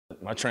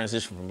my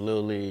transition from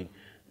Little League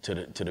to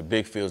the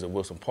big fields at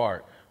Wilson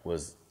Park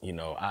was, you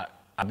know,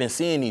 I've been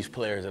seeing these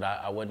players that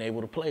I wasn't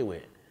able to play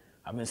with.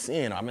 I've been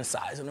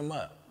sizing them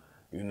up.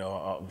 You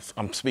know,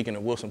 I'm speaking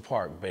of Wilson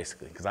Park,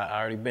 basically, because I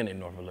already been in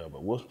North Vallejo.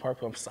 But Wilson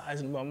Park, I'm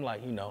sizing him up. I'm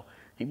like, you know,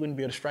 he wouldn't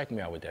be able to strike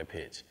me out with that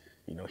pitch.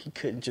 You know, he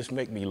couldn't just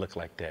make me look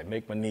like that,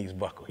 make my knees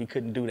buckle. He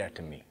couldn't do that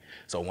to me.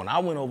 So when I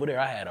went over there,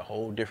 I had a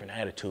whole different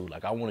attitude.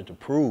 Like, I wanted to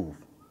prove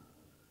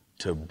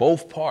to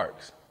both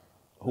parks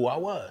who I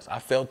was. I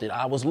felt that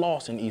I was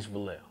lost in East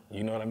Vallejo.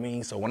 You know what I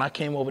mean? So when I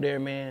came over there,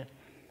 man,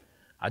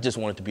 I just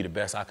wanted to be the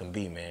best I can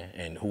be, man.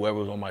 And whoever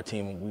was on my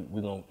team,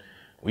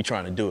 we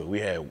trying to do it. We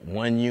had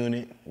one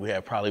unit. We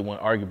had probably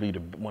arguably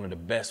one of the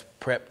best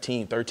prep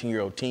team,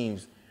 13-year-old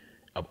teams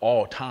of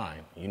all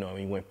time. You know what I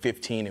mean? Went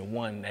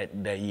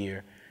 15-1 that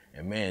year.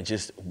 And man,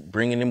 just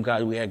bringing them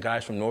guys. We had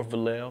guys from North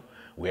Vallejo.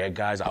 We had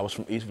guys, I was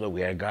from East Vallejo.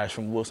 We had guys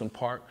from Wilson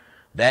Park.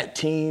 That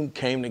team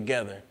came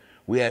together.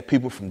 We had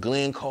people from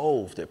Glen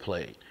Cove that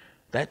played.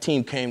 That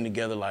team came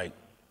together like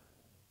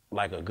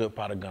a good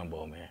pot of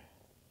gumbo, man.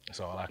 That's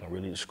all I can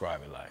really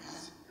describe it like.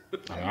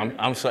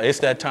 I'm sorry, it's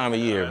that time of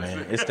year,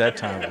 man. It's that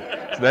time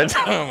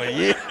of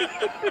year.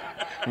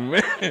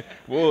 Man,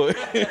 boy.